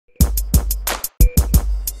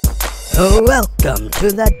Welcome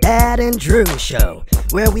to the Dad and Drew Show,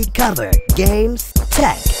 where we cover games,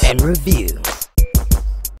 tech, and reviews.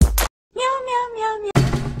 Meow, meow, meow,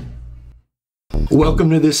 meow. Welcome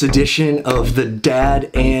to this edition of the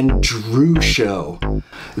Dad and Drew Show.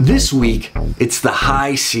 This week, it's the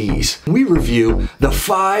high seas. We review the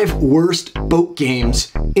 5 worst boat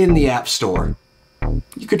games in the App Store.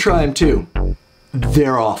 You could try them too.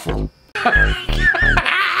 They're awful.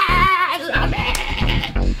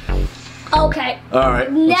 Okay.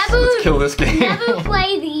 Alright, let's kill this game. Never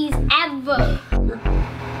play these ever.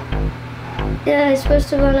 Yeah, it's supposed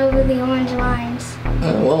to run over the orange lines.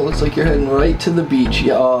 Well, looks like you're heading right to the beach.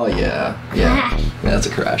 Yeah, oh, yeah. Crash. Yeah, that's a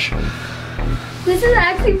crash. This is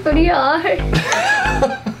actually pretty hard.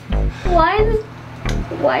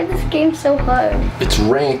 Why is this game so hard? It's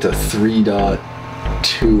ranked a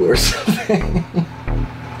 3.2 or something.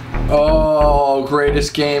 Oh,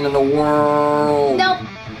 greatest game in the world. Nope.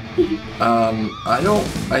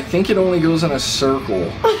 I think it only goes in a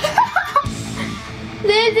circle.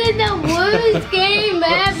 This is the worst game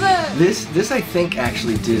ever. This I think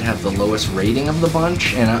actually did have the lowest rating of the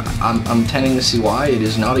bunch, and I'm tending to see why. It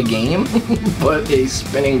is not a game, but a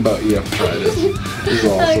spinning boat. You have to try this. This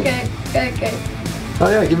is awesome. Okay. Oh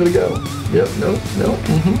yeah, give it a go. Yep, no.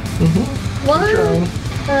 What?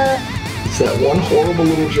 It's that one horrible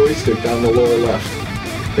little joystick down the lower left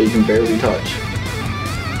that you can barely touch.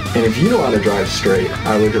 And if you know how to drive straight,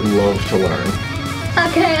 I would love to learn.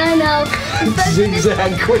 Okay, I know.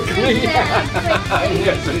 Zigzag quickly.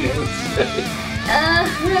 Yes, it is.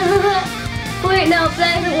 Wait, no,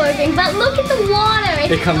 that isn't working. But look at the water.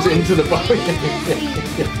 It comes into the boat.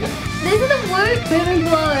 This is the worst moving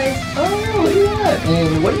floors. Oh, look at that.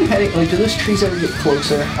 And what are you heading? Like, do those trees ever get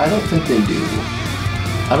closer? I don't think they do.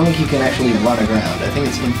 I don't think you can actually run aground. I think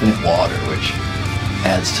it's infinite water, which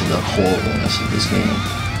adds to the horribleness of this game.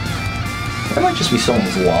 That might just be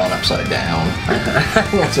someone's lawn upside down.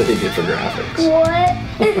 That's what they did for graphics. What?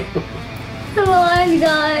 Come on,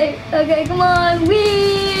 guys. Okay, come on.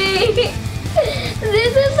 Whee!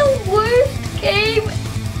 This is the worst game.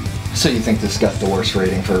 So you think this got the worst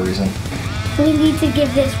rating for a reason? We need to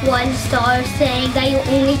give this 1 star saying that you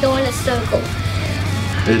only go in a circle.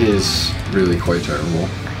 It is really quite terrible.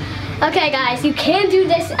 Okay, guys, you can do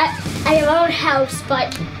this at your own house,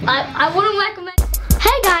 but I wouldn't recommend.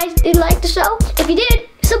 Hey guys, did you like the show? If you did,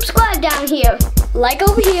 subscribe down here, like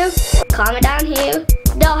over here, comment down here.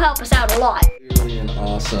 They'll help us out a lot. Really an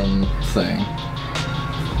awesome thing.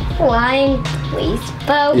 Flying police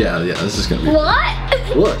boat. Yeah, this is gonna be.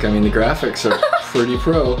 What? Look, I mean the graphics are pretty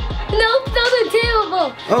pro. Nope, those are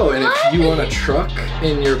terrible. Oh, and if you want a truck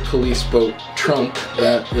in your police boat trunk,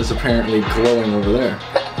 that is apparently glowing over there.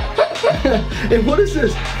 And what is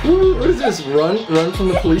this? What is this? Run from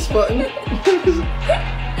the police button?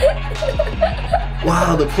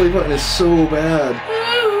 Wow, the play button is so bad.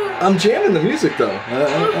 I'm jamming the music though.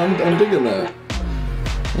 I'm digging that.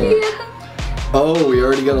 Yeah. Oh, we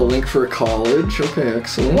already got a link for a college. Okay,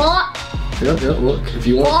 excellent. What? Yep. Look, if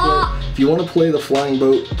you want to play the flying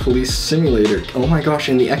boat police simulator. Oh my gosh,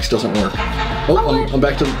 and the X doesn't work. Oh, I'm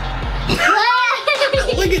back to.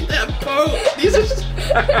 Look at that boat. These are just.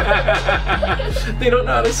 They don't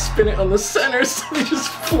know how to spin it on the center, so they just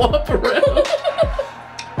flop around.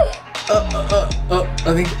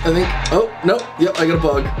 I think, oh, nope, yep, I got a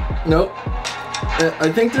bug. Nope.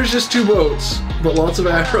 I think there's just 2 boats, but lots of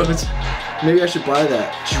arrows. Maybe I should buy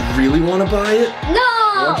that. Do you really want to buy it?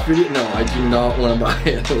 No! Watch video? No, I do not want to buy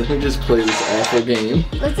it. Let me just play this awful game.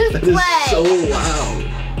 Let's just play. That is so loud.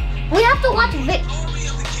 We have to watch it.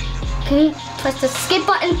 Can you press the skip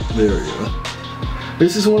button? There we go.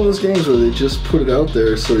 This is one of those games where they just put it out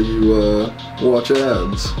there so you watch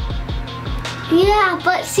ads. Yeah,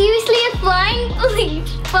 but seriously, a flying police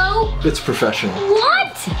boat? It's professional.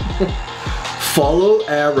 What? Follow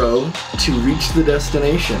arrow to reach the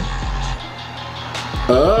destination.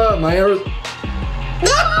 My arrow.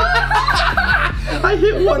 I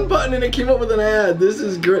hit one button and it came up with an ad. This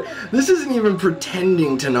is great. This isn't even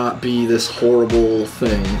pretending to not be this horrible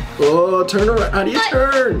thing. Oh, turn around. How do you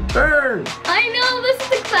turn? Turn. I know, this is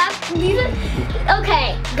the crap.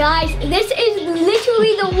 Okay, guys, this is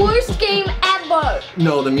literally the worst game ever.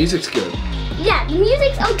 No, the music's good. Yeah, the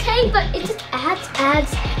music's okay, but it just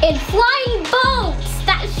adds, and flying boats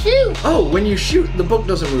that shoot. Oh, when you shoot, the boat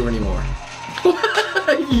doesn't move anymore.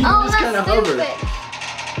 You just kind of hover.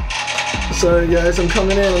 Sorry guys, I'm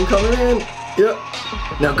coming in. Yep.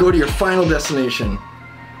 Now go to your final destination.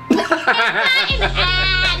 It's not an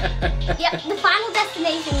ad. Yep, the final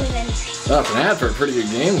destination is in. Oh, it's an ad for a pretty good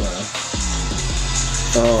game though.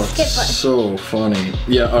 Oh, Skip it's it. so funny.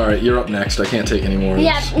 Yeah, alright, you're up next. I can't take any more of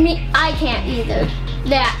this. Yeah, I can't either.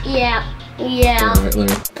 Yeah. Alright, let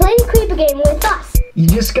me... Play the creeper game with us. You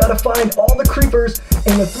just gotta find all the creepers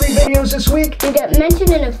in the 3 videos this week. You get mentioned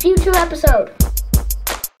in a future episode.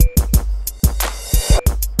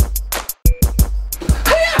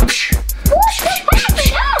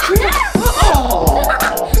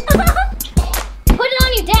 Put it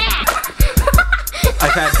on your dad.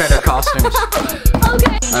 I've had better costumes.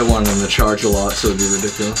 Okay. I wanted them to charge a lot, so it'd be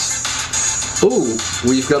ridiculous. Oh,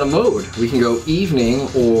 we've got a mode. We can go evening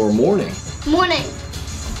or morning. Morning.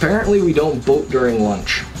 Apparently we don't boat during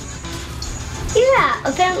lunch. Yeah,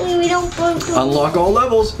 apparently we don't boat. Unlock all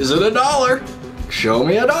levels. Is it $1? Show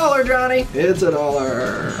me $1, Johnny. It's $1.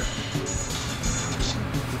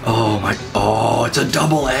 Oh my, oh, it's a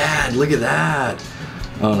double ad. Look at that.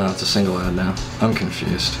 Oh no, it's a single ad now. I'm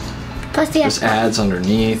confused. Plus the There's ads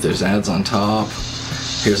underneath, there's ads on top.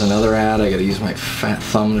 Here's another ad, I gotta use my fat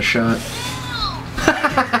thumb to shut.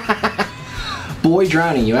 Boy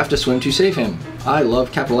drowning, you have to swim to save him. I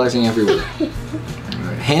love capitalizing everywhere.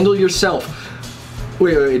 Right. Handle yourself.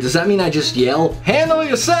 Wait, does that mean I just yell, handle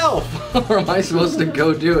yourself? Or am I supposed to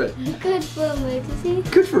go do it? Good for emergency.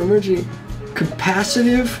 Good for emergency.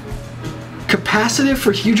 Capacitive? Capacitive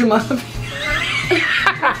for huge amount of...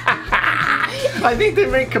 I think they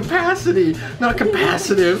meant capacity, not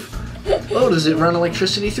capacitive. Oh, does it run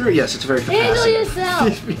electricity through it? Yes, it's very capacitive. Handle yourself.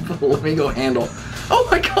 These people, let me go handle. Oh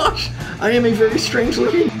my gosh, I am a very strange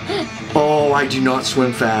looking. Oh, I do not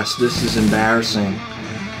swim fast. This is embarrassing.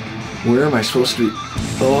 Where am I supposed to be?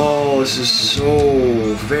 Oh, this is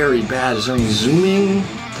so very bad. Is there any zooming?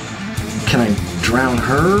 Can I drown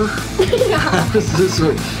her? How does this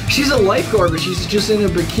work? She's a lifeguard, but she's just in a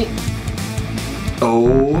bikini.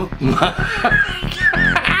 Oh my God.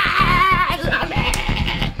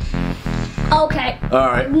 Okay.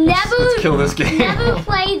 Alright, let's kill this game. Never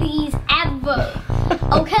play these ever.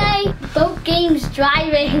 Okay? Boat games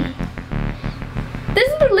driving. This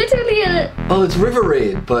is literally a... Oh, it's River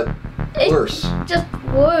Raid, but worse. Just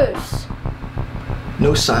worse.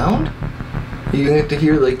 No sound? You gonna have to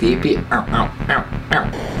hear like the AP. Ow, ow, ow, ow.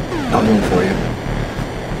 I'll do it for you.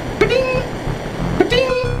 Ba-ding!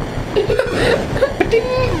 Ba-ding!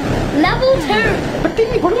 Ba-ding! Level 2.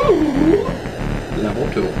 Ba-ding! Level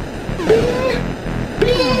 2. Bing!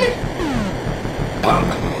 Bing! Bonk.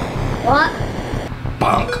 What?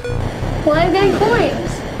 Bonk. Why are you getting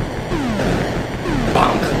coins?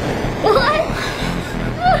 Bonk. What?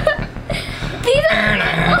 These are...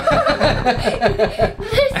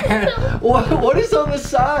 What is on the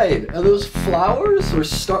side? Are those flowers or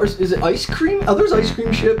stars? Is it ice cream? Are those ice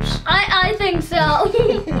cream chips? I think so.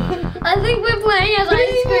 I think we're playing as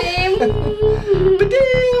ice cream.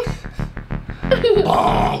 Ba-ding!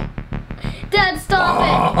 Bonk. Dad, stop it.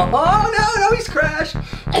 Oh no, he's crashed. No,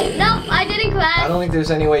 I didn't crash. I don't think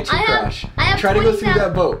there's any way to crash. I have Try to go through 27.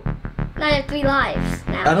 that boat. I have 3 lives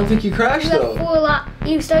now. I don't think you crashed You though. have 4 lives.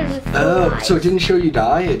 You started with 4 Oh, lives. so it didn't show you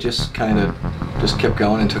die? It just kind of just kept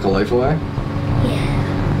going and took a life away? Yeah.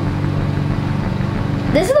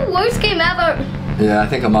 This is the worst game ever. Yeah, I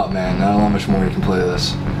think I'm up, man. I don't know how much more you can play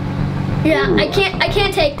this. Yeah, Ooh. I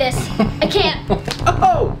can't take this. I can't.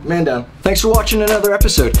 Oh, man down. Thanks for watching another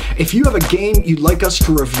episode. If you have a game you'd like us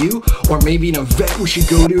to review, or maybe an event we should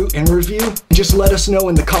go to and review, just let us know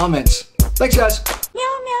in the comments. Thanks, guys.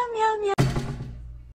 Meow, meow, meow, meow.